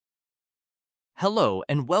Hello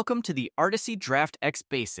and welcome to the Articy Draft X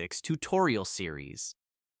Basics tutorial series.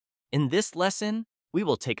 In this lesson, we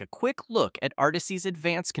will take a quick look at Articy's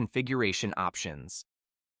advanced configuration options.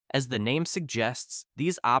 As the name suggests,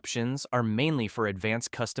 these options are mainly for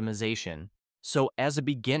advanced customization, so as a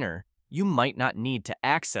beginner, you might not need to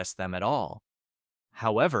access them at all.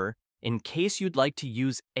 However, in case you'd like to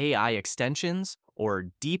use AI extensions or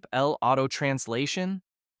DeepL auto translation,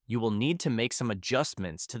 you will need to make some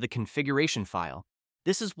adjustments to the configuration file.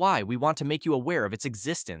 This is why we want to make you aware of its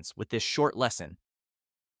existence with this short lesson.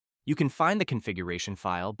 You can find the configuration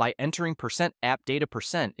file by entering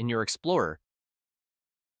 %appdata% in your Explorer,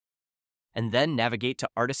 and then navigate to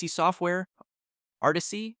Articy Software,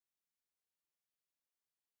 Articy,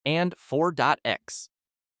 and 4.x.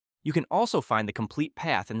 You can also find the complete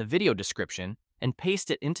path in the video description and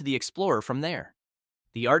paste it into the Explorer from there.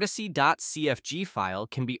 The articy.cfg file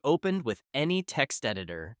can be opened with any text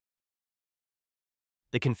editor.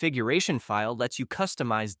 The configuration file lets you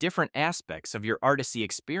customize different aspects of your Articy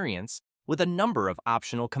experience with a number of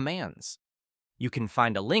optional commands. You can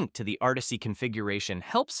find a link to the Articy Configuration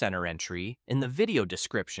Help Center entry in the video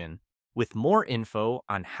description with more info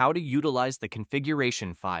on how to utilize the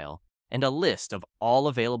configuration file and a list of all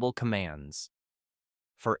available commands.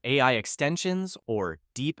 For AI extensions or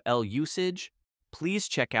DeepL usage, please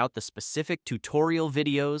check out the specific tutorial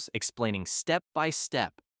videos explaining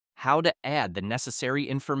step-by-step how to add the necessary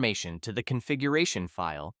information to the configuration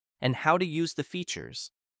file and how to use the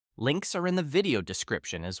features. Links are in the video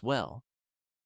description as well.